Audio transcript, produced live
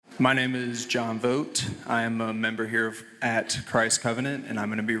My name is John Vogt. I am a member here at Christ Covenant, and I'm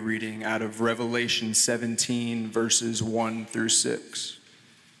going to be reading out of Revelation 17, verses 1 through 6.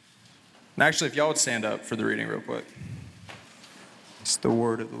 And actually, if y'all would stand up for the reading real quick. It's the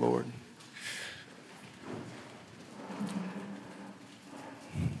word of the Lord.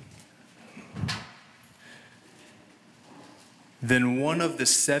 Then one of the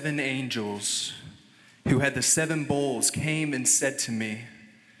 7 angels who had the 7 bowls came and said to me,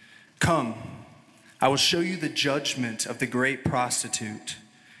 "Come, I will show you the judgment of the great prostitute,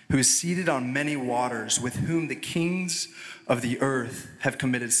 who is seated on many waters, with whom the kings of the earth have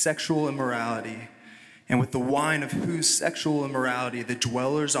committed sexual immorality, and with the wine of whose sexual immorality the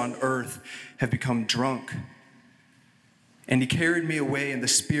dwellers on earth have become drunk." And he carried me away in the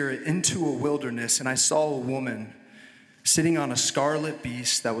spirit into a wilderness, and I saw a woman sitting on a scarlet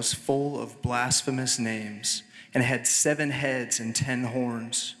beast that was full of blasphemous names, and had 7 heads and 10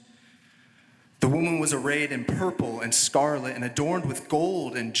 horns. The woman was arrayed in purple and scarlet and adorned with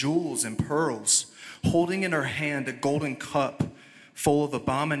gold and jewels and pearls, holding in her hand a golden cup full of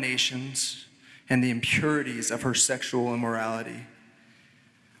abominations and the impurities of her sexual immorality.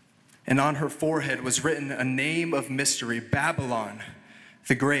 And on her forehead was written a name of mystery, Babylon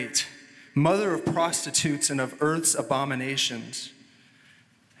the Great, mother of prostitutes and of earth's abominations.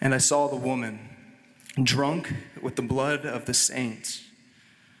 And I saw the woman drunk with the blood of the saints,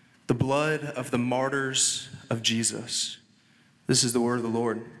 the blood of the martyrs of Jesus. This is the word of the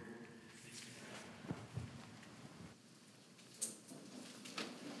Lord.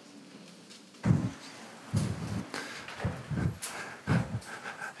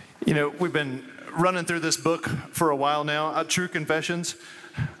 You know, we've been running through this book for a while now. True Confessions,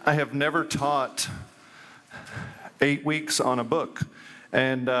 I have never taught 8 weeks on a book.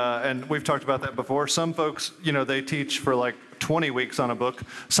 And we've talked about that before. Some folks, they teach for like 20 weeks on a book.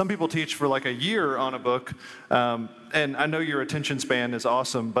 Some people teach for like a year on a book. And I know your attention span is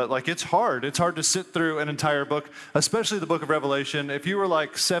awesome, but like it's hard. It's hard to sit through an entire book, especially the book of Revelation. If you were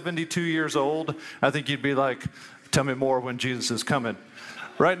like 72 years old, I think you'd be like, tell me more when Jesus is coming.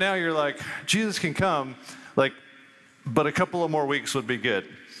 Right now you're like, Jesus can come, but a couple of more weeks would be good.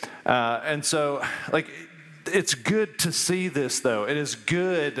 And so it's good to see this, though. It is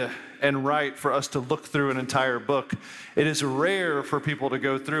good and right for us to look through an entire book. It is rare for people to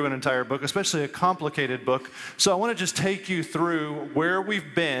go through an entire book, especially a complicated book. So I want to just take you through where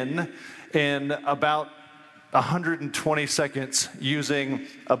we've been in about 120 seconds using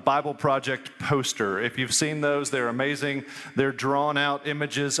a Bible Project poster. If you've seen those, they're amazing. They're drawn out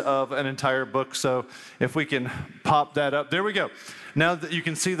images of an entire book. So if we can pop that up. There we go. Now that you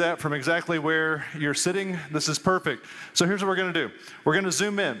can see that from exactly where you're sitting, this is perfect. So here's what we're going to do. We're going to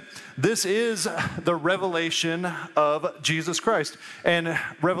zoom in. This is the revelation of Jesus Christ. And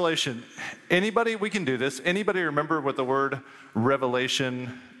revelation, anybody, we can do this. Anybody remember what the word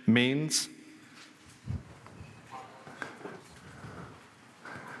revelation means?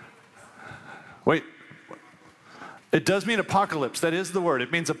 Wait, it does mean apocalypse. That is the word.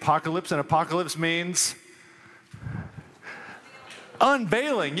 It means apocalypse, and apocalypse means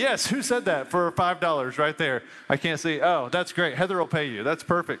unveiling. Yes, who said that for $5 right there? I can't see. Oh, that's great. Heather will pay you. That's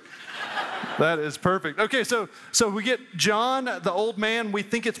perfect. That is perfect. Okay, so we get John, the old man. We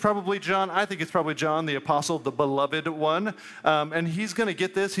think it's probably John. I think it's probably John, the apostle, the beloved one. And he's going to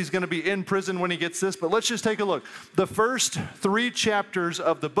get this. He's going to be in prison when he gets this. But let's just take a look. The first 3 chapters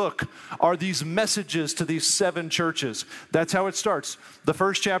of the book are these messages to these 7 churches. That's how it starts. The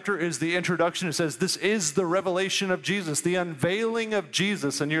first chapter is the introduction. It says, this is the revelation of Jesus, the unveiling of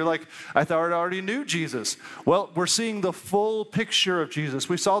Jesus. And you're like, I thought I already knew Jesus. Well, we're seeing the full picture of Jesus.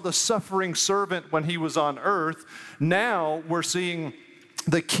 We saw the suffering servant when he was on earth. Now we're seeing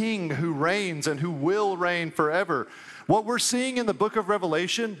the king who reigns and who will reign forever. What we're seeing in the book of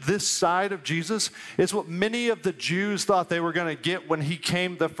Revelation, this side of Jesus, is what many of the Jews thought they were going to get when he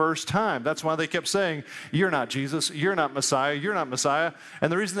came the first time. That's why they kept saying, you're not Jesus, you're not Messiah, you're not Messiah.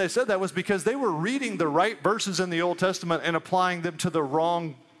 And the reason they said that was because they were reading the right verses in the Old Testament and applying them to the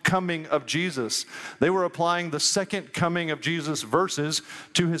wrong coming of Jesus. They were applying the second coming of Jesus verses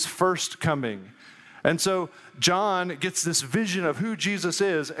to his first coming. And so John gets this vision of who Jesus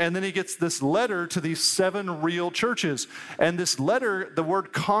is, and then he gets this letter to these 7 real churches. And this letter, the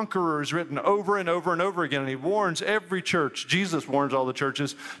word conqueror is written over and over and over again, and he warns every church. Jesus warns all the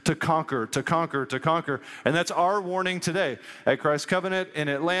churches to conquer, to conquer, to conquer. And that's our warning today at Christ Covenant in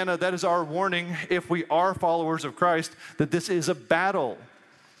Atlanta. That is our warning if we are followers of Christ, that this is a battle.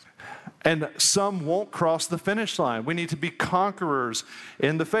 And some won't cross the finish line. We need to be conquerors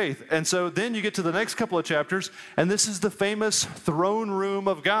in the faith. And so then you get to the next couple of chapters, and this is the famous throne room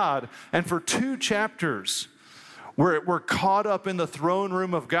of God. And for 2 chapters, we're caught up in the throne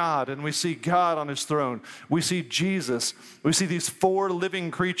room of God, and we see God on his throne. We see Jesus. We see these 4 living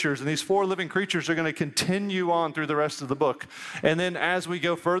creatures, and these 4 living creatures are going to continue on through the rest of the book. And then as we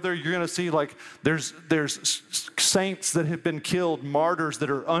go further, you're going to see like there's saints that have been killed, martyrs that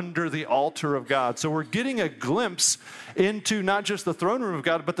are under the altar of God. So we're getting a glimpse into not just the throne room of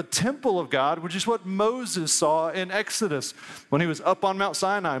God, but the temple of God, which is what Moses saw in Exodus. When he was up on Mount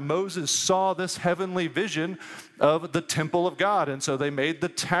Sinai, Moses saw this heavenly vision of the temple of God. And so they made the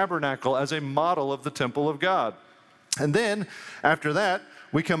tabernacle as a model of the temple of God. And then after that,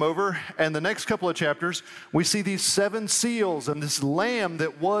 we come over, and the next couple of chapters, we see these 7 seals and this lamb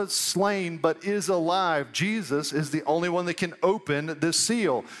that was slain but is alive. Jesus is the only one that can open this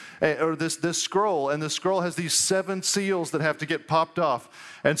seal or this scroll. And the scroll has these 7 seals that have to get popped off.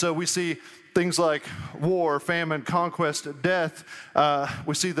 And so we see things like war, famine, conquest, death.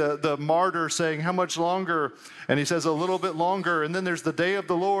 We see the martyr saying, how much longer? And he says, a little bit longer. And then there's the day of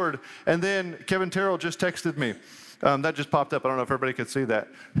the Lord. And then Kevin Terrell just texted me. That just popped up. I don't know if everybody could see that.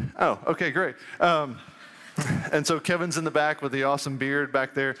 Oh, okay, great. And so Kevin's in the back with the awesome beard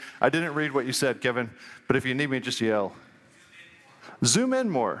back there. I didn't read what you said, Kevin, but if you need me, just yell. Zoom in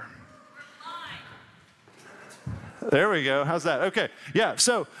more. There we go. How's that? Okay. Yeah.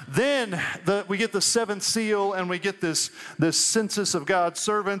 So then we get the 7th seal, and we get this census of God's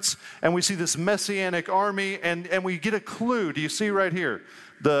servants, and we see this messianic army, and we get a clue. Do you see right here?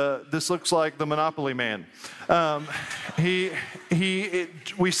 This looks like the Monopoly Man. We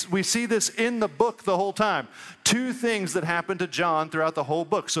see this in the book the whole time. 2 things that happen to John throughout the whole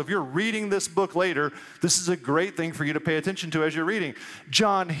book. So if you're reading this book later, this is a great thing for you to pay attention to as you're reading.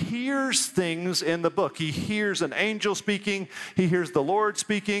 John hears things in the book. He hears an angel speaking. He hears the Lord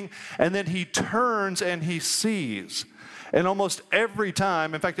speaking. And then he turns and he sees. And almost every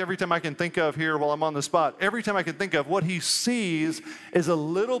time, in fact, every time I can think of here while I'm on the spot, every time I can think of, what he sees is a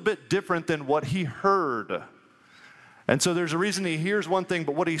little bit different than what he heard. And so there's a reason he hears one thing,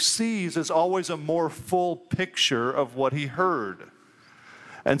 but what he sees is always a more full picture of what he heard.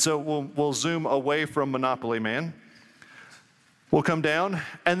 And so we'll zoom away from Monopoly Man. We'll come down,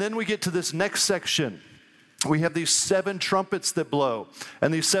 and then we get to this next section. We have these 7 trumpets that blow.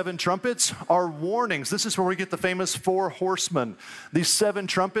 And these 7 trumpets are warnings. This is where we get the famous 4 horsemen. These 7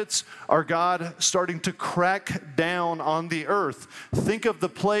 trumpets are God starting to crack down on the earth. Think of the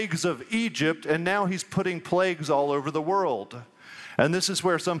plagues of Egypt, and now he's putting plagues all over the world. And this is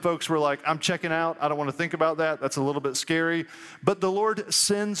where some folks were like, I'm checking out. I don't want to think about that. That's a little bit scary. But the Lord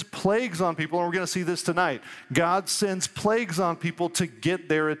sends plagues on people, and we're going to see this tonight. God sends plagues on people to get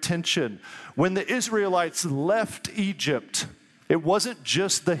their attention. When the Israelites left Egypt, it wasn't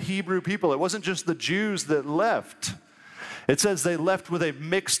just the Hebrew people. It wasn't just the Jews that left. It says they left with a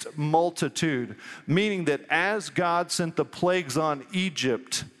mixed multitude, meaning that as God sent the plagues on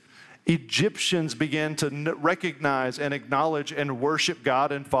Egypt, Egyptians began to recognize and acknowledge and worship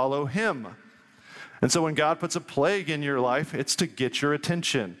God and follow him. And so when God puts a plague in your life, it's to get your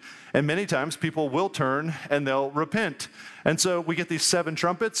attention. And many times people will turn and they'll repent. And so we get these 7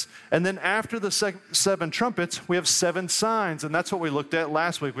 trumpets. And then after the 7 trumpets, we have 7 signs. And that's what we looked at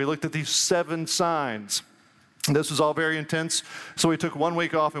last week. We looked at these 7 signs. This was all very intense. So we took 1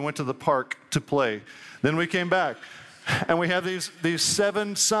 week off and went to the park to play. Then we came back. And we have these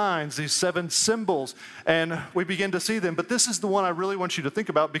 7 signs, these 7 symbols, and we begin to see them. But this is the one I really want you to think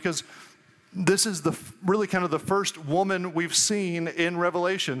about, because this is really kind of the first woman we've seen in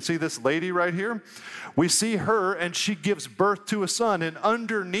Revelation. See this lady right here? We see her, and she gives birth to a son, and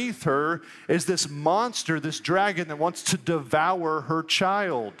underneath her is this monster, this dragon that wants to devour her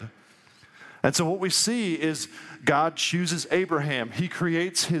child. And so what we see is God chooses Abraham. He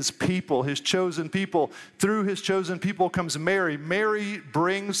creates his people, his chosen people. Through his chosen people comes Mary. Mary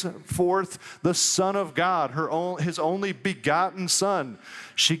brings forth the Son of God, his only begotten Son.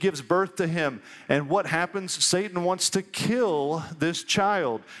 She gives birth to him. And what happens? Satan wants to kill this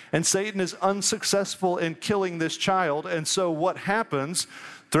child. And Satan is unsuccessful in killing this child. And so what happens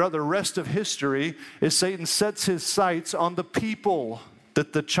throughout the rest of history is Satan sets his sights on the people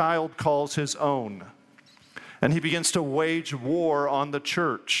that the child calls his own. And he begins to wage war on the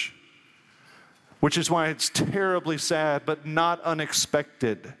church, which is why it's terribly sad, but not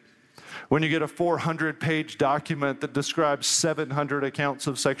unexpected. When you get a 400-page document that describes 700 accounts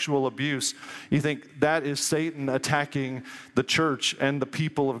of sexual abuse, you think that is Satan attacking the church and the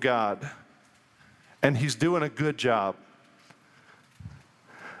people of God. And he's doing a good job.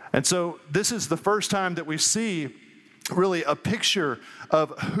 And so this is the first time that we see really a picture of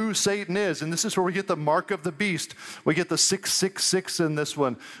who Satan is. And this is where we get the mark of the beast. We get the 666 in this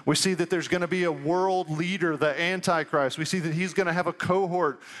one. We see that there's going to be a world leader, the Antichrist. We see that he's going to have a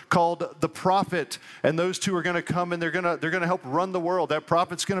cohort called the prophet. And those two are going to come and they're going to help run the world. That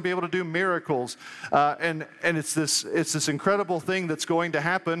prophet's going to be able to do miracles. And it's this incredible thing that's going to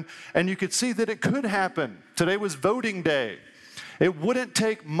happen. And you could see that it could happen. Today was voting day. It wouldn't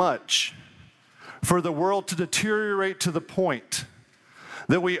take much for the world to deteriorate to the point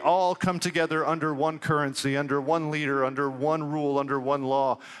that we all come together under one currency, under one leader, under one rule, under one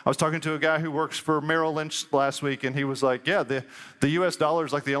law. I was talking to a guy who works for Merrill Lynch last week, and he was like, yeah, the US dollar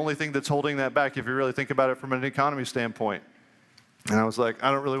is like the only thing that's holding that back if you really think about it from an economy standpoint. And I was like,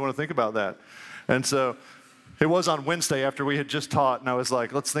 I don't really want to think about that. And so it was on Wednesday after we had just taught, and I was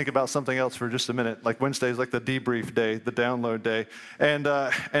like, let's think about something else for just a minute. Like Wednesday is like the debrief day, the download day.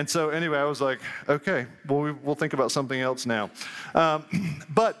 And so anyway, I was like, okay, well, we'll think about something else now.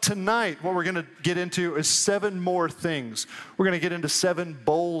 But tonight, what we're going to get into is 7 more things. We're going to get into 7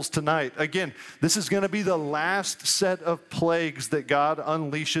 bowls tonight. Again, this is going to be the last set of plagues that God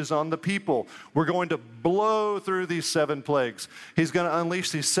unleashes on the people. We're going to blow through these 7 plagues. He's going to unleash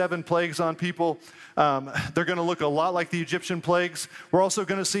these 7 plagues on people. They're going to look a lot like the Egyptian plagues. We're also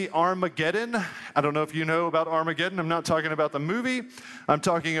going to see Armageddon. I don't know if you know about Armageddon. I'm not talking about the movie. I'm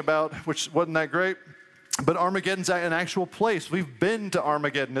talking about, which wasn't that great, but Armageddon's an actual place. We've been to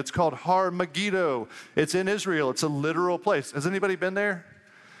Armageddon. It's called Har Megiddo. It's in Israel. It's a literal place. Has anybody been there?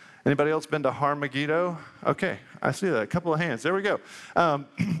 Anybody else been to Har Megiddo? Okay, I see that. A couple of hands. There we go.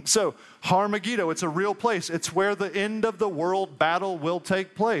 So Har Megiddo, it's a real place. It's where the end of the world battle will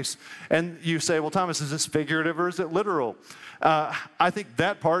take place. And you say, well, Thomas, is this figurative or is it literal? I think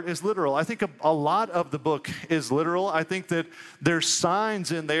that part is literal. I think a lot of the book is literal. I think that there's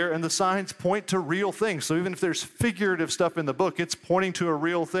signs in there, and the signs point to real things. So even if there's figurative stuff in the book, it's pointing to a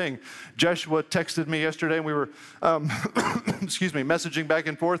real thing. Joshua texted me yesterday, and we were, messaging back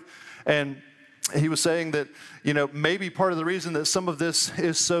and forth, and he was saying that, maybe part of the reason that some of this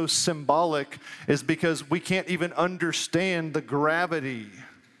is so symbolic is because we can't even understand the gravity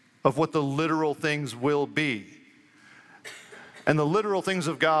of what the literal things will be. And the literal things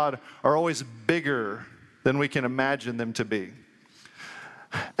of God are always bigger than we can imagine them to be.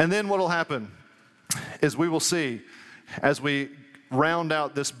 And then what will happen is we will see, as we round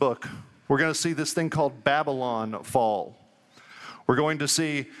out this book, we're going to see this thing called Babylon fall. We're going to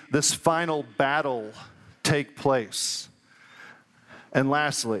see this final battle take place. And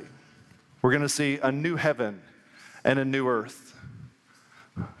lastly, we're going to see a new heaven and a new earth.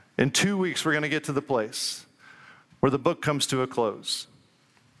 In 2 weeks, we're going to get to the place where the book comes to a close.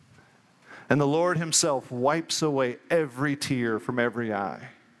 And the Lord himself wipes away every tear from every eye.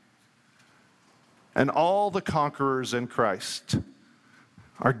 And all the conquerors in Christ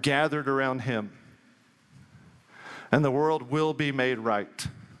are gathered around him. And the world will be made right.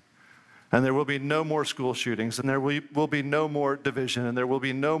 And there will be no more school shootings, and there will be no more division, and there will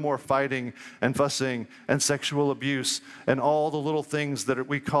be no more fighting and fussing and sexual abuse and all the little things that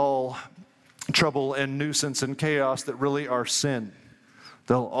we call trouble and nuisance and chaos that really are sin.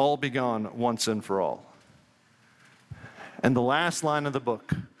 They'll all be gone once and for all. And the last line of the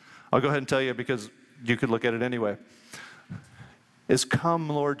book, I'll go ahead and tell you because you could look at it anyway, is "Come,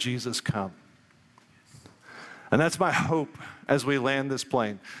 Lord Jesus, come." And that's my hope as we land this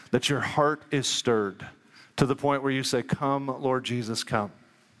plane, that your heart is stirred to the point where you say, "Come, Lord Jesus, come."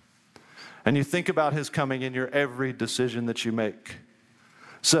 And you think about his coming in your every decision that you make.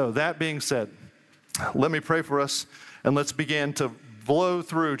 So that being said, let me pray for us, and let's begin to blow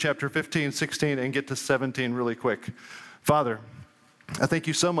through chapter 15, 16, and get to 17 really quick. Father, I thank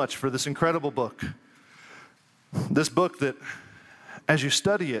you so much for this incredible book. This book that, as you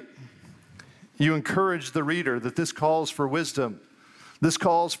study it, you encourage the reader that this calls for wisdom. This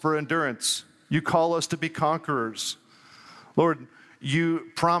calls for endurance. You call us to be conquerors. Lord,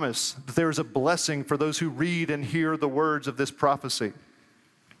 you promise that there is a blessing for those who read and hear the words of this prophecy.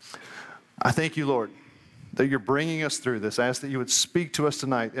 I thank you, Lord, that you're bringing us through this. I ask that you would speak to us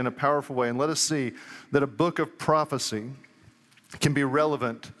tonight in a powerful way, and let us see that a book of prophecy can be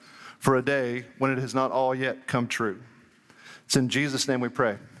relevant for a day when it has not all yet come true. It's in Jesus' name we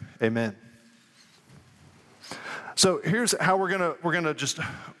pray. Amen. So here's how we're gonna just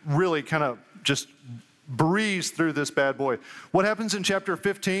really kind of just breeze through this bad boy. What happens in chapter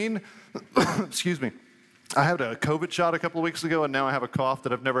 15? Excuse me. I had a COVID shot a couple of weeks ago, and now I have a cough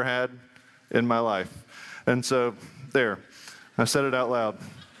that I've never had in my life. And so there, I said it out loud.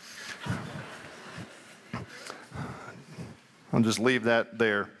 I'll just leave that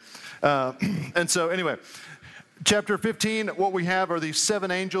there. And so anyway, chapter 15, what we have are these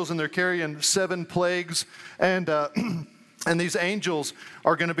 7 angels, and they're carrying 7 plagues. And these angels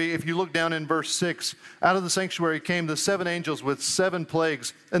are going to be, if you look down in verse 6, out of the sanctuary came the 7 angels with 7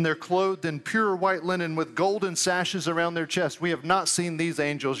 plagues, and they're clothed in pure white linen with golden sashes around their chest. We have not seen these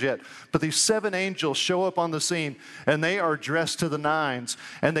angels yet, but these 7 angels show up on the scene, and they are dressed to the nines,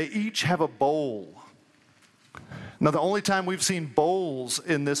 and they each have a bowl. Now, the only time we've seen bowls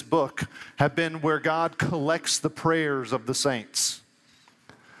in this book have been where God collects the prayers of the saints.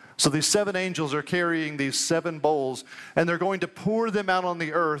 So these 7 angels are carrying these 7 bowls, and they're going to pour them out on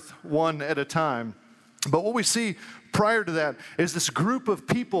the earth one at a time. But what we see prior to that is this group of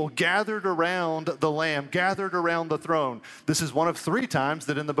people gathered around the Lamb, gathered around the throne. This is one of 3 times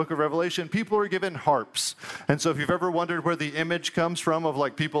that in the book of Revelation, people are given harps. And so if you've ever wondered where the image comes from of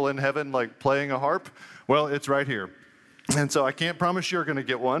like people in heaven like playing a harp, well, it's right here. And so I can't promise you're going to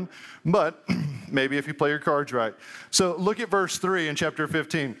get one, but maybe if you play your cards right. So look at verse 3 in chapter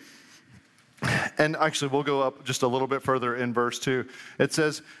 15. And actually, we'll go up just a little bit further in verse 2. It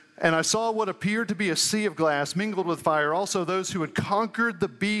says, "And I saw what appeared to be a sea of glass mingled with fire, also those who had conquered the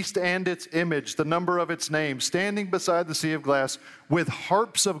beast and its image, the number of its name, standing beside the sea of glass with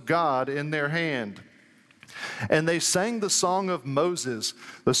harps of God in their hand. And they sang the song of Moses,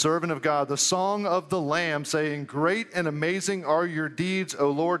 the servant of God, the song of the Lamb, saying, Great and amazing are your deeds, O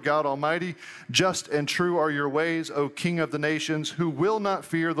Lord God Almighty. Just and true are your ways, O King of the nations, who will not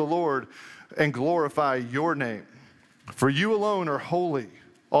fear the Lord and glorify your name. For you alone are holy.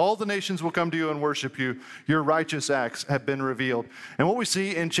 All the nations will come to you and worship you. Your righteous acts have been revealed." And what we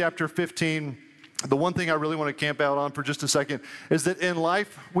see in chapter 15, the one thing I really want to camp out on for just a second, is that in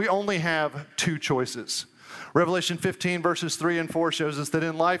life, we only have 2 choices. Revelation 15 verses 3 and 4 shows us that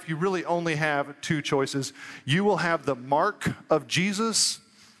in life, you really only have 2 choices. You will have the mark of Jesus,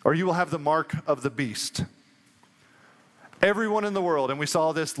 or you will have the mark of the beast. Everyone in the world, and we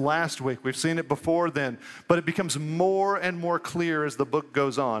saw this last week, we've seen it before then, but it becomes more and more clear as the book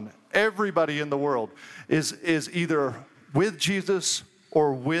goes on. Everybody in the world is either with Jesus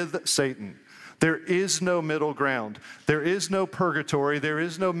or with Satan. There is no middle ground. There is no purgatory. There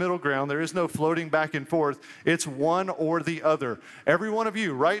is no middle ground. There is no floating back and forth. It's one or the other. Every one of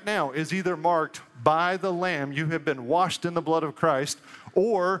you right now is either marked by the Lamb, you have been washed in the blood of Christ,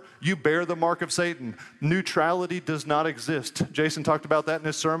 or you bear the mark of Satan. Neutrality does not exist. Jason talked about that in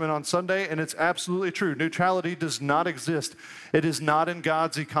his sermon on Sunday, and it's absolutely true. Neutrality does not exist. It is not in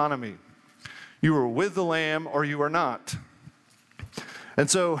God's economy. You are with the Lamb or you are not. And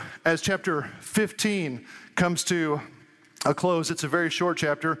so as chapter 15 comes to a close, it's a very short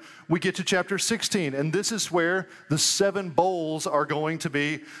chapter, we get to chapter 16, and this is where the 7 bowls are going to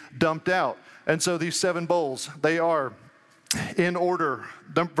be dumped out. And so these 7 bowls, they are in order.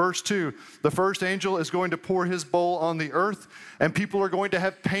 Verse 2, the first angel is going to pour his bowl on the earth, and people are going to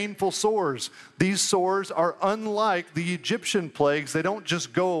have painful sores. These sores are unlike the Egyptian plagues. They don't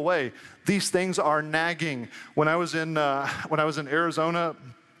just go away. These things are nagging. When I was in Arizona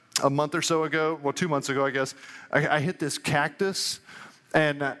a month or so ago, well, 2 months ago, I guess, I hit this cactus,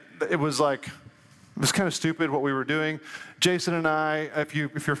 and it was kind of stupid what we were doing. Jason and I, if you're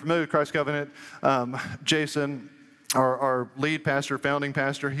familiar with Christ Covenant, Jason, our lead pastor, founding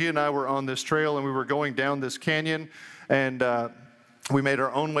pastor, he and I were on this trail, and we were going down this canyon, and we made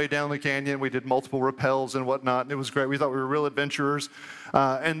our own way down the canyon. We did multiple rappels and whatnot, and it was great. We thought we were real adventurers.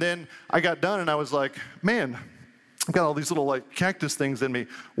 And then I got done, and I was like, man, I've got all these little cactus things in me.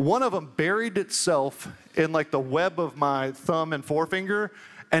 One of them buried itself in the web of my thumb and forefinger,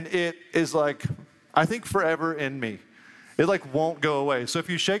 and it is I think forever in me. It won't go away. So if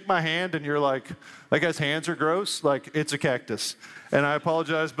you shake my hand and you're like, that guy's hands are gross, it's a cactus. And I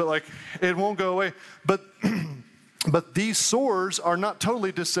apologize, but it won't go away. But but these sores are not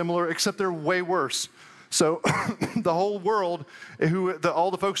totally dissimilar, except they're way worse. So the whole world,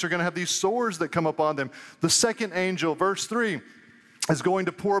 all the folks are going to have these sores that come upon them. The second angel, verse 3, is going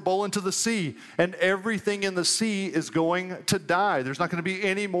to pour a bowl into the sea, and everything in the sea is going to die. There's not going to be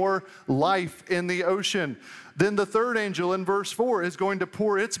any more life in the ocean. Then the third angel in verse 4 is going to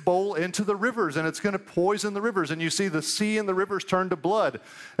pour its bowl into the rivers, and it's going to poison the rivers. And you see the sea and the rivers turn to blood.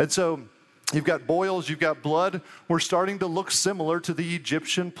 And so you've got boils, you've got blood. We're starting to look similar to the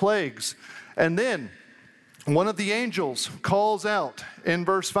Egyptian plagues. And then one of the angels calls out in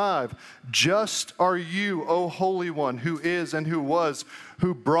verse 5, "Just are you, O Holy One, who is and who was,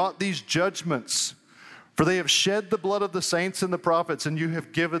 who brought these judgments. For they have shed the blood of the saints and the prophets, and you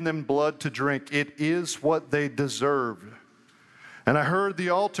have given them blood to drink. It is what they deserved." And I heard the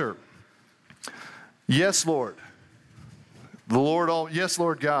altar, "Yes, Lord, The Lord, yes,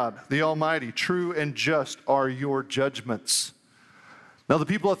 Lord God, the Almighty, true and just are your judgments. Now, the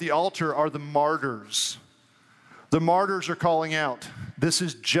people at the altar are the martyrs. The martyrs are calling out, this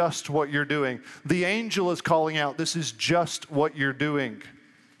is just what you're doing. The angel is calling out, this is just what you're doing.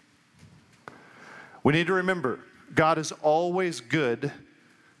 We need to remember, God is always good,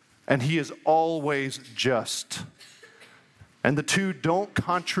 and he is always just. And the two don't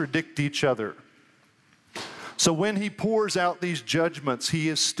contradict each other. So when he pours out these judgments, he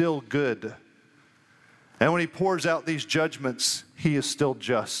is still good. And when he pours out these judgments, he is still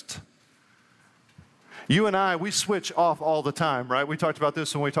just. You and I, we switch off all the time, right? We talked about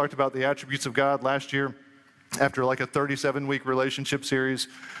this when we talked about the attributes of God last year. After like a 37-week relationship series,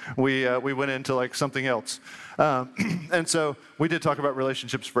 we went into like something else. And so we did talk about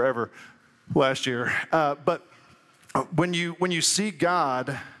relationships forever last year. But when you see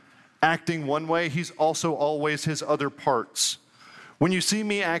God acting one way, he's also always his other parts. When you see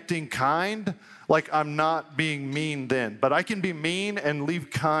me acting kind, like I'm not being mean then, but I can be mean and leave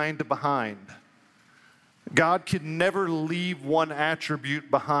kind behind. God can never leave one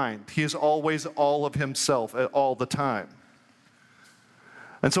attribute behind. He is always all of himself at all the time.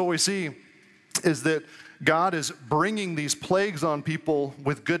 And so what we see is that God is bringing these plagues on people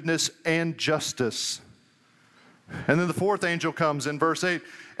with goodness and justice. And then the fourth angel comes in verse 8,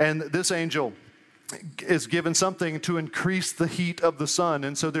 and this angel is given something to increase the heat of the sun.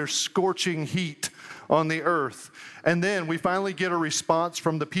 And so there's scorching heat on the earth. And then we finally get a response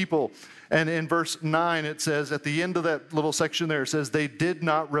from the people. And in verse 9, it says, at the end of that little section there, it says, they did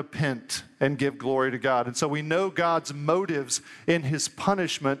not repent and give glory to God. And so we know God's motives in his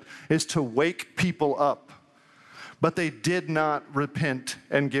punishment is to wake people up. But they did not repent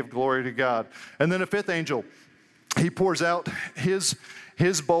and give glory to God. And then a fifth angel, he pours out his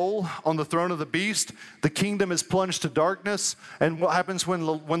bowl on the throne of the beast. The kingdom is plunged to darkness. And what happens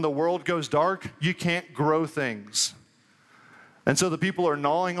when the world goes dark? You can't grow things. And so the people are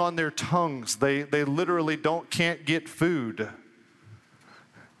gnawing on their tongues. They literally can't get food.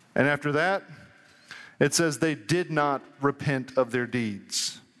 And after that, it says they did not repent of their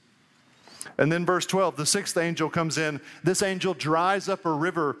deeds. And then verse 12, the sixth angel comes in. This angel dries up a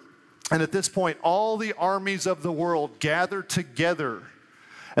river. And at this point, all the armies of the world gather together.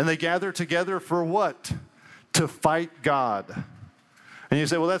 And they gather together for what? To fight God. And you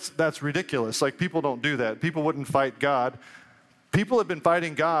say, well, that's ridiculous. Like, people don't do that. People wouldn't fight God. People have been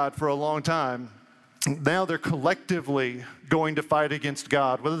fighting God for a long time. Now they're collectively going to fight against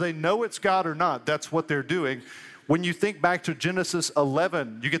God. Whether they know it's God or not, that's what they're doing. When you think back to Genesis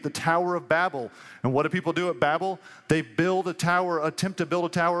 11, you get the Tower of Babel. And what do people do at Babel? They build a tower, attempt to build a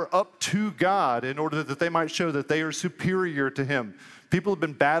tower up to God in order that they might show that they are superior to him. People have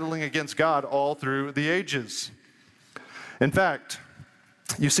been battling against God all through the ages. In fact,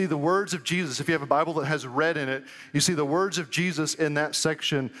 you see the words of Jesus. If you have a Bible that has red in it, you see the words of Jesus in that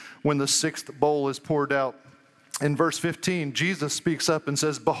section when the sixth bowl is poured out. In verse 15, Jesus speaks up and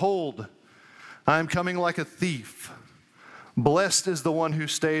says, behold, I am coming like a thief. Blessed is the one who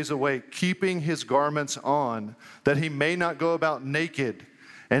stays awake, keeping his garments on, that he may not go about naked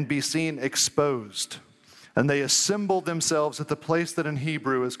and be seen exposed. And they assembled themselves at the place that in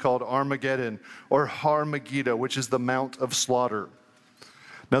Hebrew is called Armageddon, or Har Megiddo, which is the Mount of Slaughter.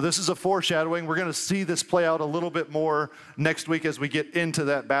 Now, this is a foreshadowing. We're going to see this play out a little bit more next week as we get into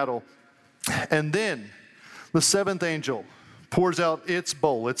that battle. And then the seventh angel pours out its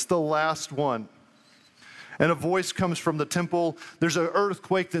bowl. It's the last one. And a voice comes from the temple. There's an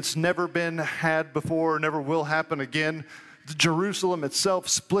earthquake that's never been had before, never will happen again. Jerusalem itself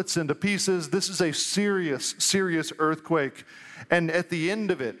splits into pieces. This is a serious, serious earthquake. And at the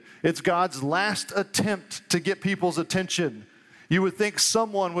end of it, it's God's last attempt to get people's attention. You would think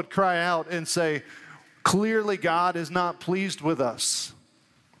someone would cry out and say, clearly God is not pleased with us.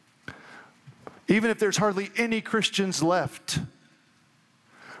 Even if there's hardly any Christians left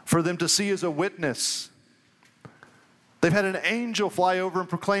for them to see as a witness. They've had an angel fly over and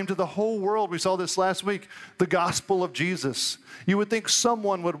proclaim to the whole world, we saw this last week, the gospel of Jesus. You would think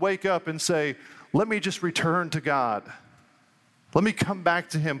someone would wake up and say, let me just return to God. Let me come back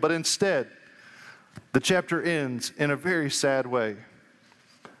to him. But instead, the chapter ends in a very sad way.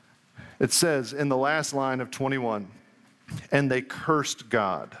 It says in the last line of 21, and they cursed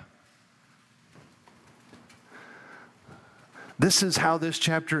God. This is how this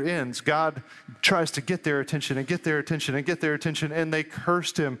chapter ends. God tries to get their attention and get their attention and get their attention, and they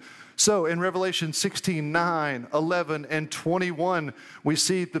cursed him. So in Revelation 16, 9, 11, and 21, we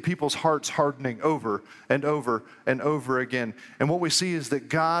see the people's hearts hardening over and over and over again. And what we see is that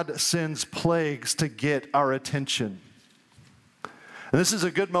God sends plagues to get our attention. And this is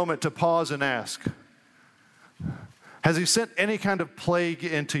a good moment to pause and ask, has he sent any kind of plague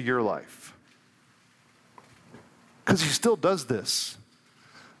into your life? Because he still does this.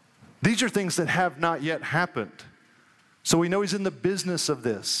 These are things that have not yet happened. So we know he's in the business of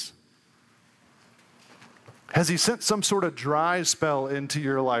this. Has he sent some sort of dry spell into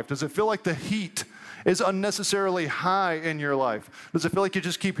your life? Does it feel like the heat is unnecessarily high in your life? Does it feel like you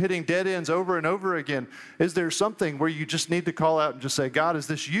just keep hitting dead ends over and over again? Is there something where you just need to call out and just say, God, is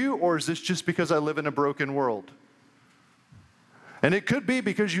this you, or is this just because I live in a broken world? And it could be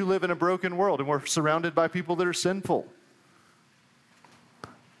because you live in a broken world and we're surrounded by people that are sinful.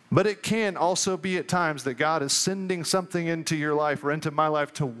 But it can also be at times that God is sending something into your life or into my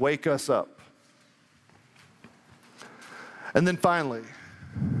life to wake us up. And then finally,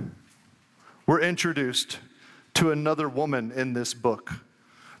 we're introduced to another woman in this book.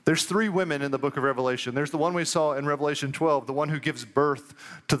 There's 3 women in the book of Revelation. There's the one we saw in Revelation 12, the one who gives birth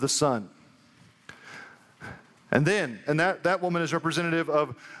to the Son. And that woman is representative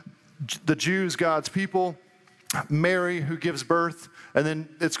of the Jews, God's people, Mary, who gives birth, and then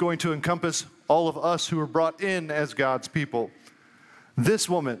it's going to encompass all of us who are brought in as God's people. This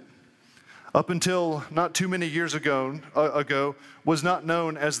woman, up until not too many years ago, was not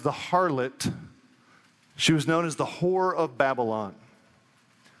known as the harlot. She was known as the whore of Babylon.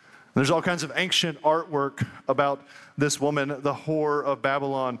 There's all kinds of ancient artwork about this woman, the whore of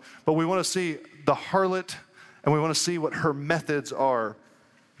Babylon. But we want to see the harlot, and we want to see what her methods are.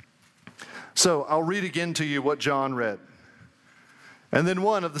 So I'll read again to you what John read. And then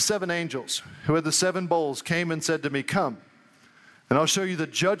one of the 7 angels who had the 7 bowls came and said to me, come, and I'll show you the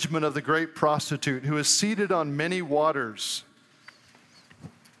judgment of the great prostitute who is seated on many waters.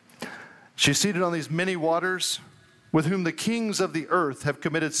 She's seated on these many waters, with whom the kings of the earth have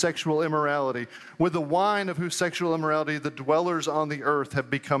committed sexual immorality. With the wine of whose sexual immorality the dwellers on the earth have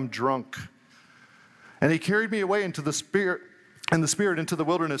become drunk. And he carried me away into the spirit into the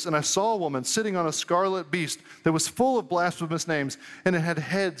wilderness, and I saw a woman sitting on a scarlet beast that was full of blasphemous names, and it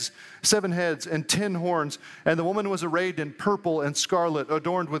had 7 heads and 10 horns. And the woman was arrayed in purple and scarlet,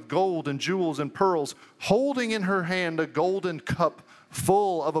 adorned with gold and jewels and pearls, holding in her hand a golden cup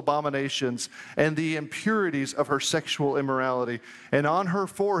full of abominations and the impurities of her sexual immorality. And on her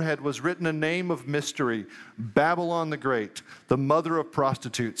forehead was written a name of mystery, Babylon the Great, the mother of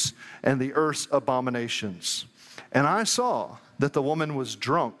prostitutes and the earth's abominations. And I saw that the woman was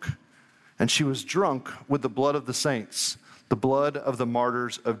drunk, and she was drunk with the blood of the saints, the blood of the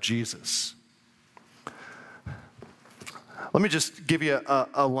martyrs of Jesus. Let me just give you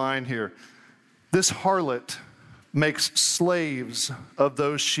a line here. This harlot makes slaves of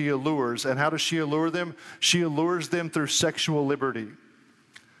those she allures. And how does she allure them? She allures them through sexual liberty.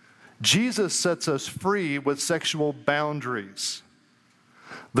 Jesus sets us free with sexual boundaries.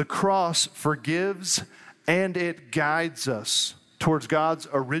 The cross forgives and it guides us towards God's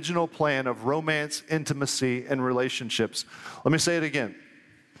original plan of romance, intimacy, and relationships. Let me say it again.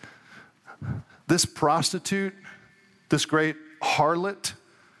 This prostitute, this great harlot,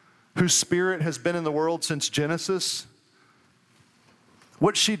 whose spirit has been in the world since Genesis,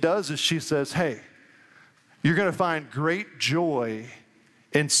 what she does is she says, hey, you're going to find great joy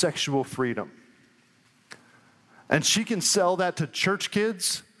in sexual freedom. And she can sell that to church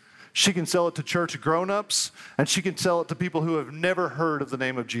kids. She can sell it to church grown-ups, and she can sell it to people who have never heard of the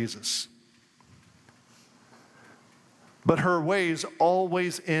name of Jesus. But her ways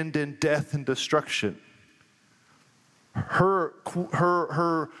always end in death and destruction.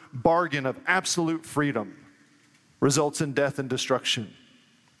 Her bargain of absolute freedom results in death and destruction.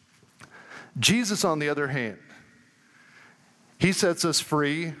 Jesus, on the other hand, he sets us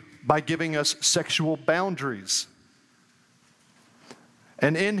free by giving us sexual boundaries.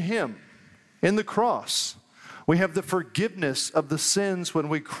 And in him, in the cross, we have the forgiveness of the sins when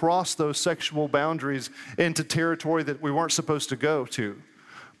we cross those sexual boundaries into territory that we weren't supposed to go to.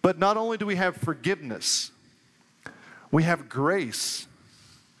 But not only do we have forgiveness, we have grace.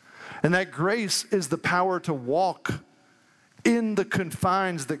 And that grace is the power to walk in the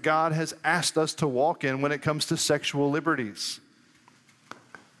confines that God has asked us to walk in when it comes to sexual liberties.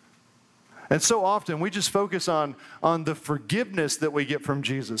 And so often we just focus on the forgiveness that we get from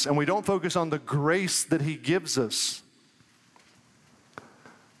Jesus, and we don't focus on the grace that he gives us.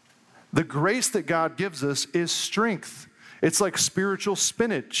 The grace that God gives us is strength. It's like spiritual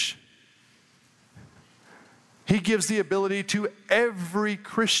spinach. He gives the ability to every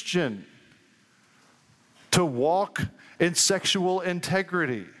Christian to walk in sexual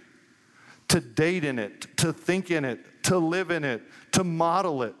integrity, to date in it, to think in it, to live in it, to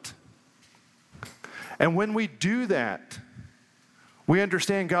model it. And when we do that, We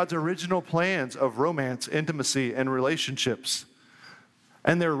understand God's original plans of romance, intimacy, and relationships.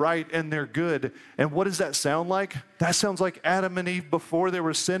 And they're right and they're good. And what does that sound like? That sounds like Adam and Eve before there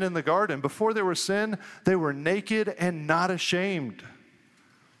was sin in the garden. Before there was sin, they were naked and not ashamed.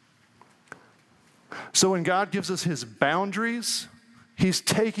 So when God gives us his boundaries, he's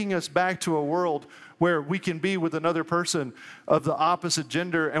taking us back to a world where we can be with another person of the opposite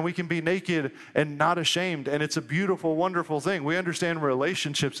gender and we can be naked and not ashamed. And it's a beautiful, wonderful thing. We understand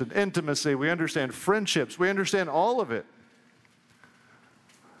relationships and intimacy. We understand friendships. We understand all of it.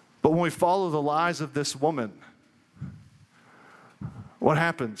 But when we follow the lies of this woman, what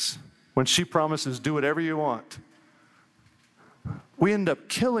happens when she promises, do whatever you want? We end up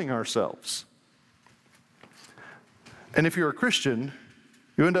killing ourselves. And if you're a Christian,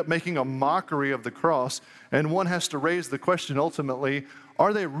 you end up making a mockery of the cross, and one has to raise the question ultimately,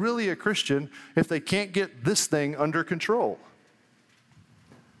 are they really a Christian if they can't get this thing under control?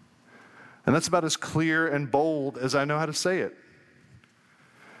 And that's about as clear and bold as I know how to say it.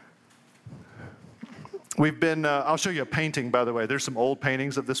 I'll show you a painting, by the way. There's some old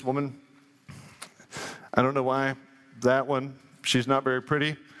paintings of this woman. I don't know why that one, she's not very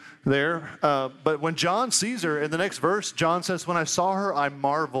pretty there. But when John sees her in the next verse, John says, when I saw her, I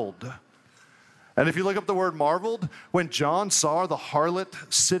marveled. And if you look up the word marveled, when John saw the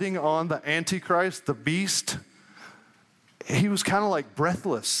harlot sitting on the Antichrist, the beast, he was kind of like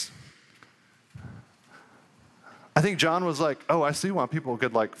breathless. I think John was like, oh, I see why people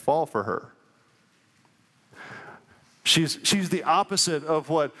could like fall for her. She's the opposite of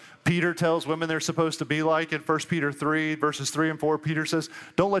what Peter tells women they're supposed to be like in 1 Peter 3, verses 3 and 4. Peter says,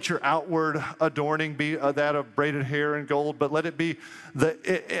 don't let your outward adorning be that of braided hair and gold, but let it be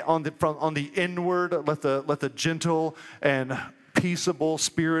on the inward, let the gentle and peaceable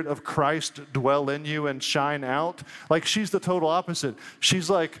spirit of Christ dwell in you and shine out. Like she's the total opposite. She's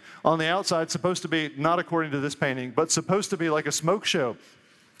like on the outside supposed to be, not according to this painting, but supposed to be like a smoke show.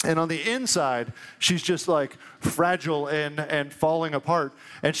 And on the inside, she's just like fragile and falling apart.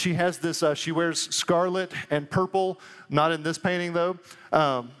 And she has this, she wears scarlet and purple, not in this painting though,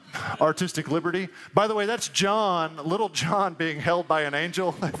 artistic liberty. By the way, that's John, little John being held by an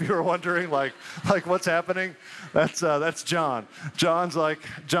angel, if you were wondering like what's happening. That's John.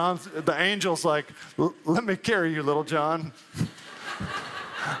 The angel's like, let me carry you, little John.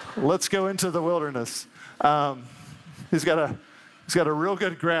 Let's go into the wilderness. He's got a real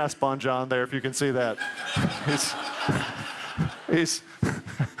good grasp on John there, if you can see that. He's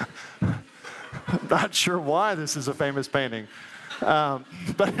not sure why this is a famous painting.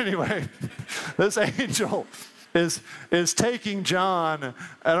 But anyway, this angel is taking John.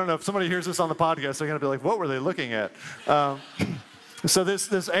 I don't know if somebody hears this on the podcast, they're going to be like, what were they looking at? So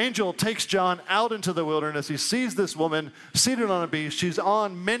this angel takes John out into the wilderness. He sees this woman seated on a beast. She's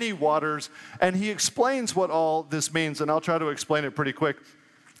on many waters, and he explains what all this means, and I'll try to explain it pretty quick.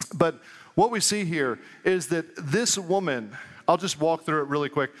 But what we see here is that this woman, I'll just walk through it really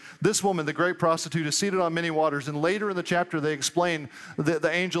quick. This woman, the great prostitute, is seated on many waters, and later in the chapter they explain, the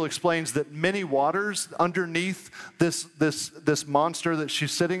angel explains that many waters underneath this monster that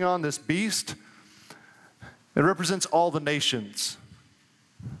she's sitting on, this beast, it represents all the nations.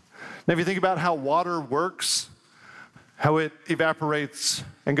 Now, if you think about how water works, how it evaporates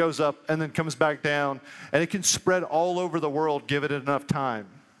and goes up and then comes back down, and it can spread all over the world, give it enough time.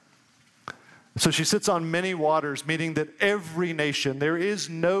 So she sits on many waters, meaning that every nation, there is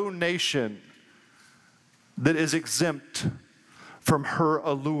no nation that is exempt from her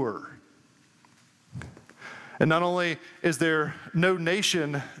allure. And not only is there no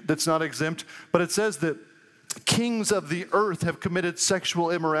nation that's not exempt, but it says that kings of the earth have committed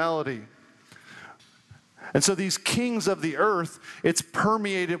sexual immorality. And so these kings of the earth, it's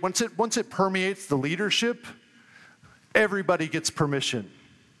permeated. Once it permeates the leadership, everybody gets permission.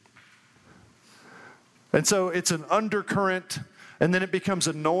 And so it's an undercurrent, and then it becomes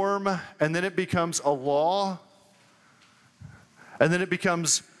a norm, and then it becomes a law, and then it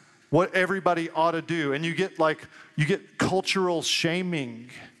becomes what everybody ought to do. And you get cultural shaming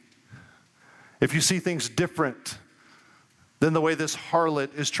if you see things different than the way this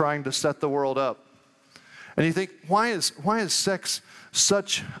harlot is trying to set the world up. And you think, why is sex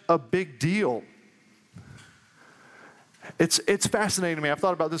such a big deal? It's fascinating to me. I've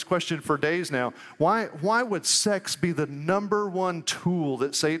thought about this question for days now. Why would sex be the number one tool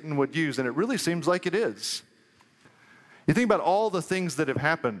that Satan would use? And it really seems like it is. You think about all the things that have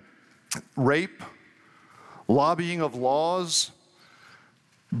happened. Rape, lobbying of laws,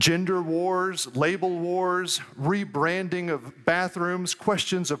 gender wars, label wars, rebranding of bathrooms,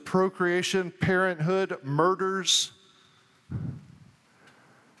 questions of procreation, parenthood, murders.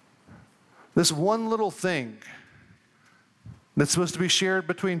 This one little thing that's supposed to be shared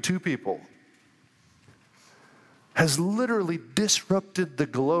between two people has literally disrupted the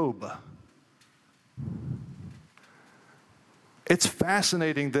globe. It's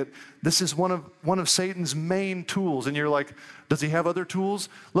fascinating that this is one of Satan's main tools. And you're like, does he have other tools?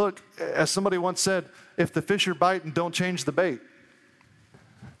 Look, as somebody once said, if the fish are biting, don't change the bait.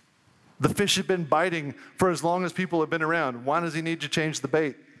 The fish have been biting for as long as people have been around. Why does he need to change the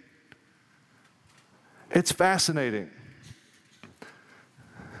bait? It's fascinating.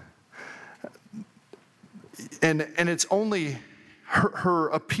 And it's only, her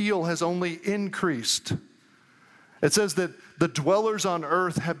appeal has only increased. It says that the dwellers on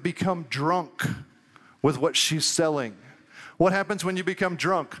earth have become drunk with what she's selling. What happens when you become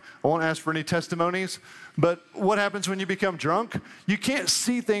drunk? I won't ask for any testimonies, but what happens when you become drunk? You can't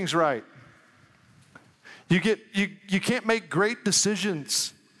see things right. You can't make great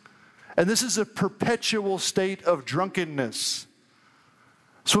decisions. And this is a perpetual state of drunkenness.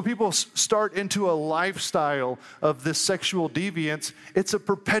 So when people start into a lifestyle of this sexual deviance, it's a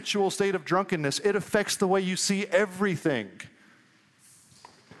perpetual state of drunkenness. It affects the way you see everything.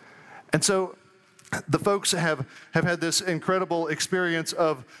 And so the folks have had this incredible experience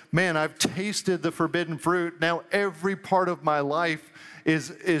of, man, I've tasted the forbidden fruit. Now every part of my life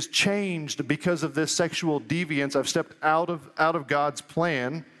is changed because of this sexual deviance. I've stepped out of God's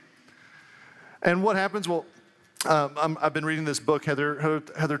plan. And what happens? Well, I've been reading this book.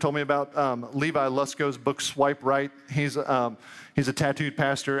 Heather told me about Levi Lusko's book, Swipe Right. He's a tattooed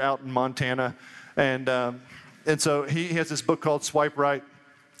pastor out in Montana, and so he has this book called Swipe Right,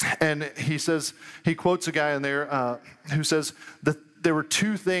 and he quotes a guy in there who says that there were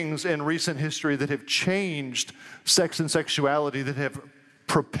two things in recent history that have changed sex and sexuality, that have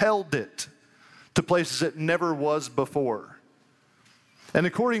propelled it to places it never was before. And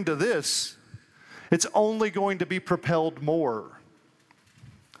according to this, it's only going to be propelled more,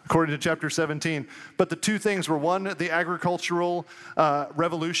 according to chapter 17. But the two things were, one, the agricultural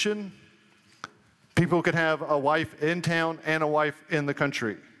revolution. People could have a wife in town and a wife in the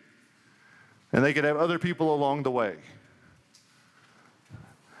country. And they could have other people along the way.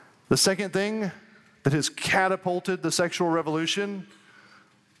 The second thing that has catapulted the sexual revolution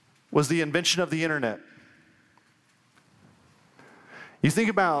was the invention of the internet. You think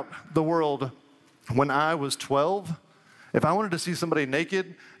about the world when I was 12, if I wanted to see somebody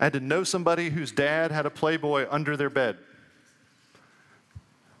naked, I had to know somebody whose dad had a Playboy under their bed.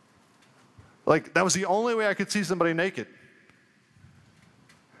 Like, that was the only way I could see somebody naked.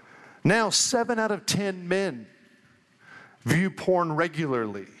 Now, 7 out of 10 men view porn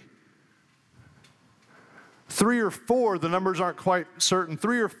regularly. 3 or 4, the numbers aren't quite certain,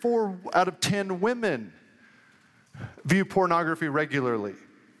 3 or 4 out of 10 women view pornography regularly.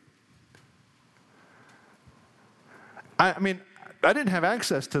 I mean, I didn't have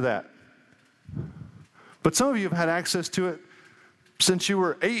access to that. But some of you have had access to it since you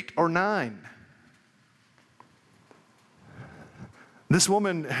were 8 or 9. This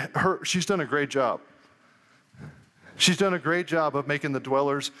woman, she's done a great job. She's done a great job of making the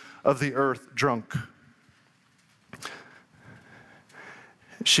dwellers of the earth drunk.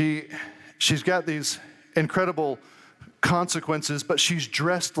 She's got these incredible consequences, but she's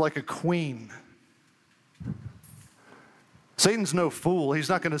dressed like a queen. Satan's no fool. He's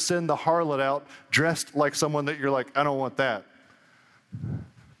not going to send the harlot out dressed like someone that you're like, I don't want that.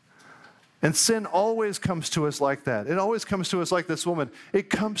 And sin always comes to us like that. It always comes to us like this woman.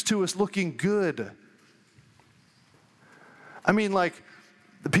 It comes to us looking good. I mean, like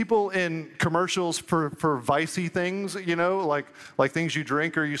the people in commercials for vicey things, you know, like things you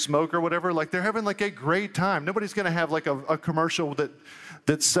drink or you smoke or whatever, like they're having like a great time. Nobody's going to have like a commercial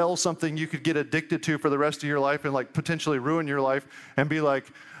that sells something you could get addicted to for the rest of your life and like potentially ruin your life and be like,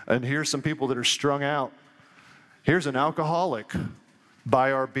 and here's some people that are strung out. Here's an alcoholic.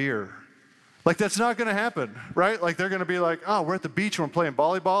 Buy our beer. Like, that's not going to happen, right? Like, they're going to be like, oh, we're at the beach and we're playing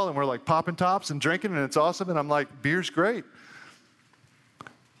volleyball and we're like popping tops and drinking and it's awesome. And I'm like, beer's great.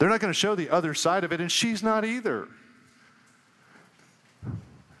 They're not going to show the other side of it, and she's not either.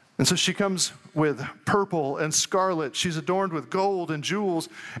 And so she comes with purple and scarlet. She's adorned with gold and jewels.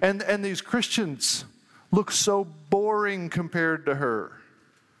 And these Christians look so boring compared to her.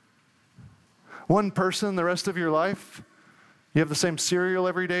 One person the rest of your life, you have the same cereal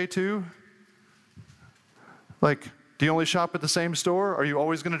every day too? Like, do you only shop at the same store? Are you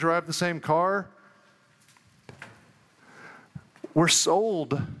always going to drive the same car? We're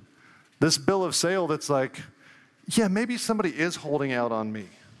sold this bill of sale that's like, yeah, maybe somebody is holding out on me.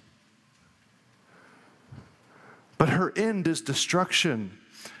 But her end is destruction.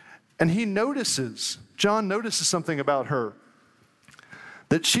 And John notices something about her.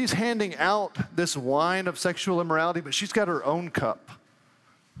 That she's handing out this wine of sexual immorality, but she's got her own cup.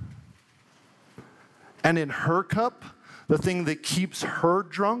 And in her cup, the thing that keeps her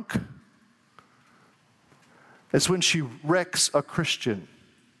drunk is when she wrecks a Christian.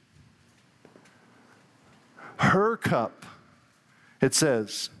 Her cup, it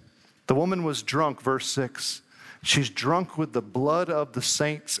says, the woman was drunk, verse 6. She's drunk with the blood of the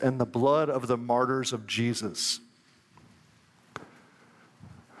saints and the blood of the martyrs of Jesus.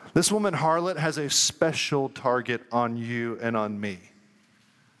 This woman harlot has a special target on you and on me.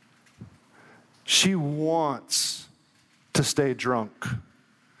 She wants to stay drunk.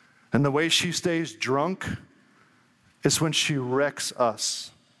 And the way she stays drunk is when she wrecks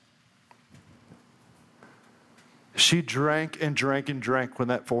us. She drank and drank and drank when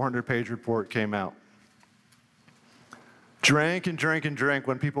that 400-page report came out. Drank and drank and drank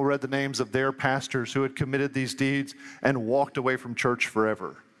when people read the names of their pastors who had committed these deeds and walked away from church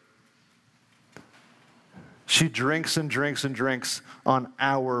forever. She drinks and drinks and drinks on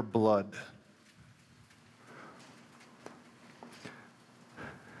our blood.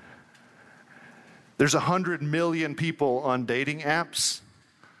 There's 100 million people on dating apps.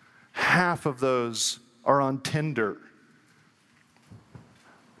 Half of those are on Tinder.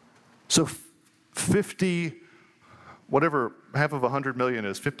 So 50, whatever half of 100 million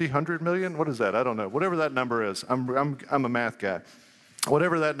is, 50, 100 million? What is that? I don't know. Whatever that number is. I'm a math guy.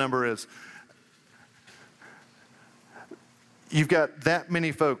 Whatever that number is. You've got that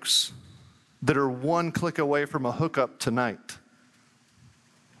many folks that are one click away from a hookup tonight.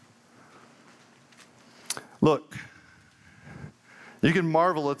 Look, you can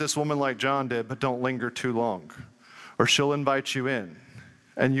marvel at this woman like John did, but don't linger too long, or she'll invite you in,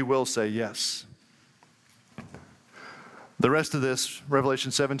 and you will say yes. The rest of this, Revelation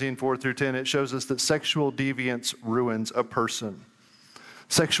 17, 4 through 10, it shows us that sexual deviance ruins a person.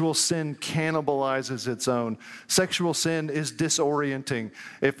 Sexual sin cannibalizes its own. Sexual sin is disorienting.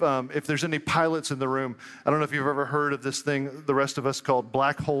 If there's any pilots in the room, I don't know if you've ever heard of this thing, the rest of us called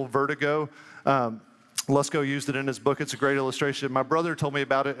black hole vertigo. Lusko used it in his book. It's a great illustration. My brother told me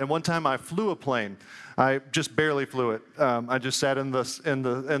about it, and one time I flew a plane. I just barely flew it. I just sat in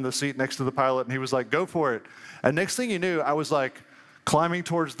the seat next to the pilot, and he was like, "Go for it." And next thing you knew, I was like climbing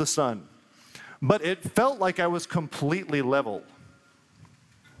towards the sun. But it felt like I was completely level.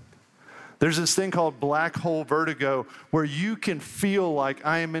 There's this thing called black hole vertigo where you can feel like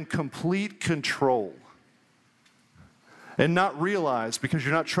I am in complete control and not realize, because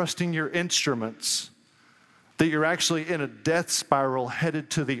you're not trusting your instruments, that you're actually in a death spiral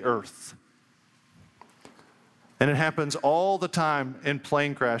headed to the earth. And it happens all the time in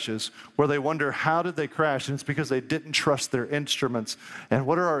plane crashes where they wonder, how did they crash? And it's because they didn't trust their instruments. And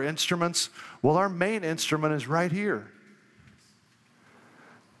what are our instruments? Well, our main instrument is right here.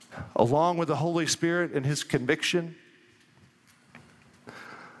 Along with the Holy Spirit and His conviction.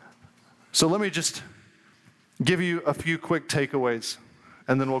 So let me just give you a few quick takeaways,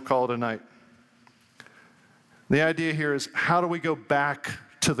 and then we'll call it a night. The idea here is, how do we go back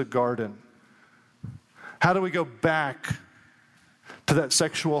to the garden? How do we go back to that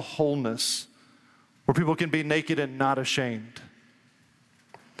sexual wholeness where people can be naked and not ashamed?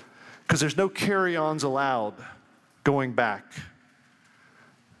 Because there's no carry-ons allowed going back.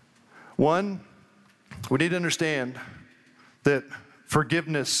 One, we need to understand that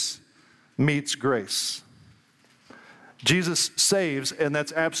forgiveness meets grace. Jesus saves, and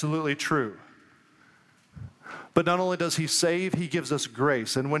that's absolutely true. But not only does He save, He gives us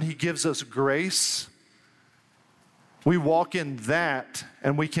grace. And when He gives us grace, we walk in that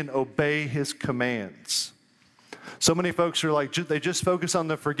and we can obey His commands. So many folks are like, they just focus on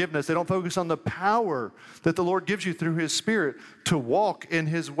the forgiveness. They don't focus on the power that the Lord gives you through His Spirit to walk in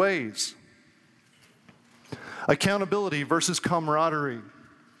His ways. Accountability versus camaraderie.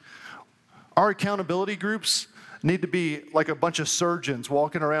 Our accountability groups need to be like a bunch of surgeons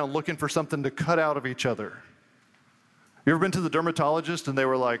walking around looking for something to cut out of each other. You ever been to the dermatologist and they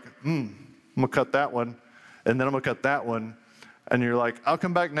were like, I'm going to cut that one, and then I'm going to cut that one, and you're like, I'll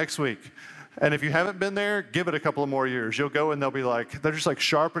come back next week. And if you haven't been there, give it a couple of more years. You'll go and they'll be like, they're just like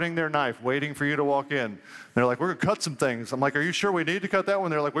sharpening their knife, waiting for you to walk in. They're like, we're going to cut some things. I'm like, are you sure we need to cut that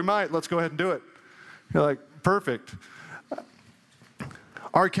one? They're like, we might. Let's go ahead and do it. You're like, perfect.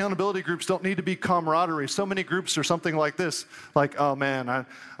 Our accountability groups don't need to be camaraderie. So many groups are something like this. Like, oh man,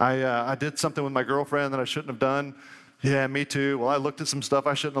 I did something with my girlfriend that I shouldn't have done. Yeah, me too. Well, I looked at some stuff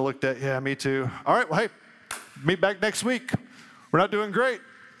I shouldn't have looked at. Yeah, me too. All right, well, hey, meet back next week. We're not doing great.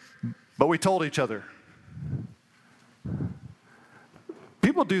 But we told each other.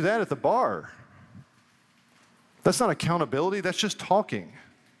 People do that at the bar. That's not accountability, that's just talking.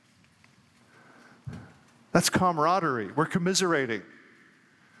 That's camaraderie. We're commiserating.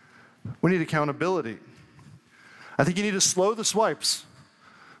 We need accountability. I think you need to slow the swipes.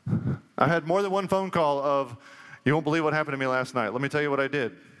 I had more than one phone call of, you won't believe what happened to me last night. Let me tell you what I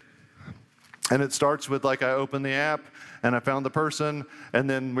did. And it starts with like I opened the app and I found the person and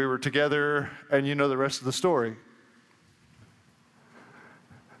then we were together and you know the rest of the story.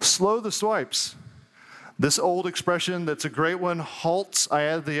 Slow the swipes. This old expression that's a great one, halts, I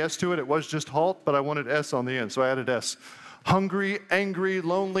added the S to it. It was just halt, but I wanted S on the end, so I added S. Hungry, angry,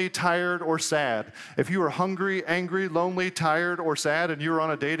 lonely, tired, or sad. If you are hungry, angry, lonely, tired, or sad, and you're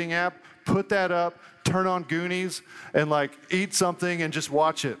on a dating app, put that up, turn on Goonies, and like eat something and just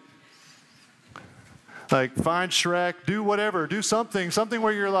watch it. Like find Shrek, do whatever, do something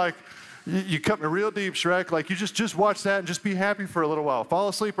where you're like, you cut me real deep, Shrek. Like you just watch that and just be happy for a little while. Fall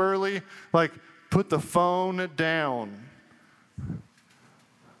asleep early, like put the phone down.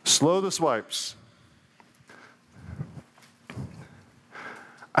 Slow the swipes.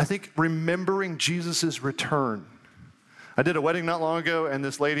 I think remembering Jesus' return. I did a wedding not long ago, and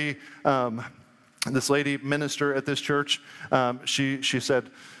this lady minister at this church, she said,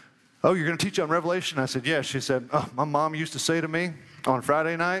 "Oh, you're going to teach on Revelation?" I said, "Yes." She said, "Oh, my mom used to say to me on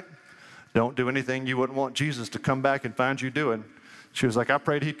Friday night, don't do anything you wouldn't want Jesus to come back and find you doing." She was like, "I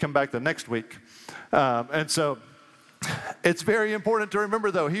prayed he'd come back the next week." And so it's very important to remember,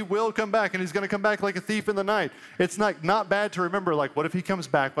 though, he will come back, and he's going to come back like a thief in the night. It's not bad to remember, like, what if he comes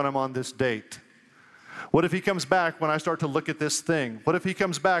back when I'm on this date? What if he comes back when I start to look at this thing? What if he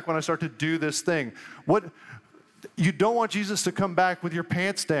comes back when I start to do this thing? You don't want Jesus to come back with your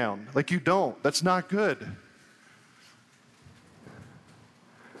pants down. Like, you don't. That's not good.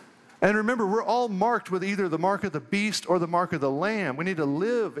 And remember, we're all marked with either the mark of the beast or the mark of the lamb. We need to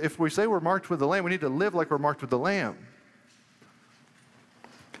live, if we say we're marked with the lamb, we need to live like we're marked with the lamb.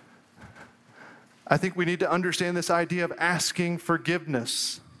 I think we need to understand this idea of asking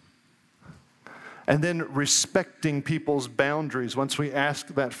forgiveness and then respecting people's boundaries once we ask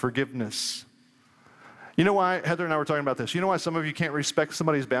that forgiveness. You know why, Heather and I were talking about this, you know why some of you can't respect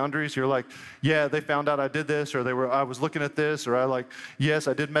somebody's boundaries? You're like, yeah, they found out I did this, or I was looking at this, or yes,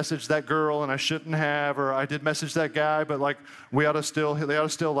 I did message that girl and I shouldn't have, or I did message that guy, but like they ought to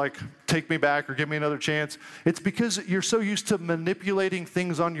still like take me back or give me another chance. It's because you're so used to manipulating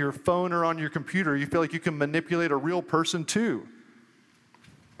things on your phone or on your computer, you feel like you can manipulate a real person too.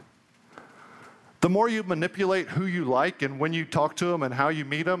 The more you manipulate who you like and when you talk to them and how you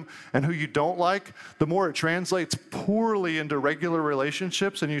meet them and who you don't like, the more it translates poorly into regular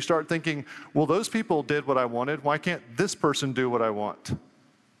relationships, and you start thinking, well, those people did what I wanted. Why can't this person do what I want?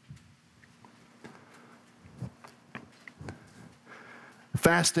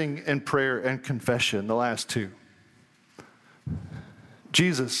 Fasting and prayer and confession, the last two.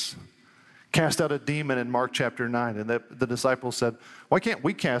 Jesus cast out a demon in Mark chapter 9, and the disciples said, why can't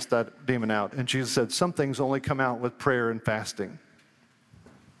we cast that demon out? And Jesus said, some things only come out with prayer and fasting.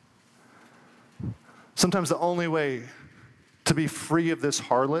 Sometimes the only way to be free of this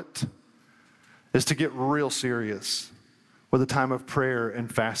harlot is to get real serious with a time of prayer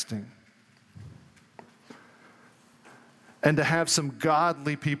and fasting. And to have some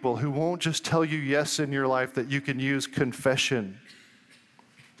godly people who won't just tell you yes in your life, that you can use confession.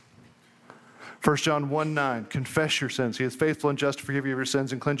 1 John 1:9, confess your sins. He is faithful and just to forgive you of your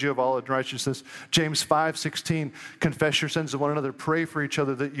sins and cleanse you of all unrighteousness. James 5:16, confess your sins to one another. Pray for each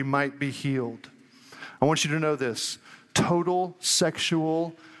other that you might be healed. I want you to know this. Total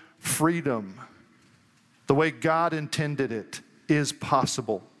sexual freedom, the way God intended it, is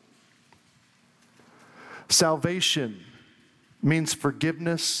possible. Salvation means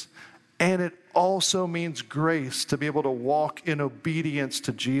forgiveness, and it also means grace to be able to walk in obedience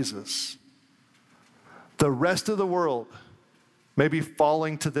to Jesus. The rest of the world may be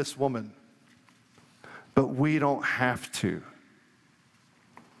falling to this woman, but we don't have to.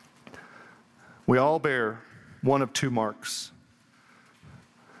 We all bear one of two marks.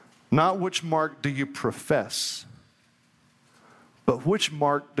 Not which mark do you profess, but which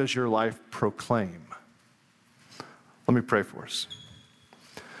mark does your life proclaim? Let me pray for us.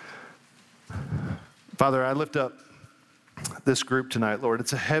 Father, I lift up this group tonight, Lord.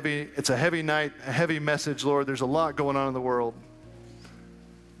 It's a heavy night, a heavy message, Lord. There's a lot going on in the world.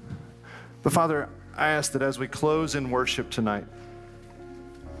 But Father, I ask that as we close in worship tonight,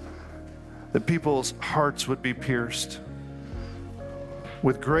 that people's hearts would be pierced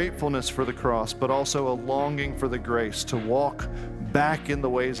with gratefulness for the cross, but also a longing for the grace to walk back in the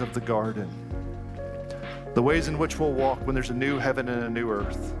ways of the garden. the ways in which we'll walk when there's a new heaven and a new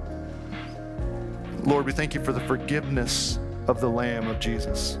earth. Lord, we thank you for the forgiveness of the Lamb of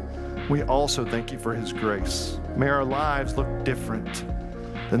Jesus. We also thank you for his grace. May our lives look different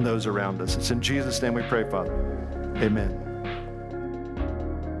than those around us. It's in Jesus' name we pray, Father. Amen.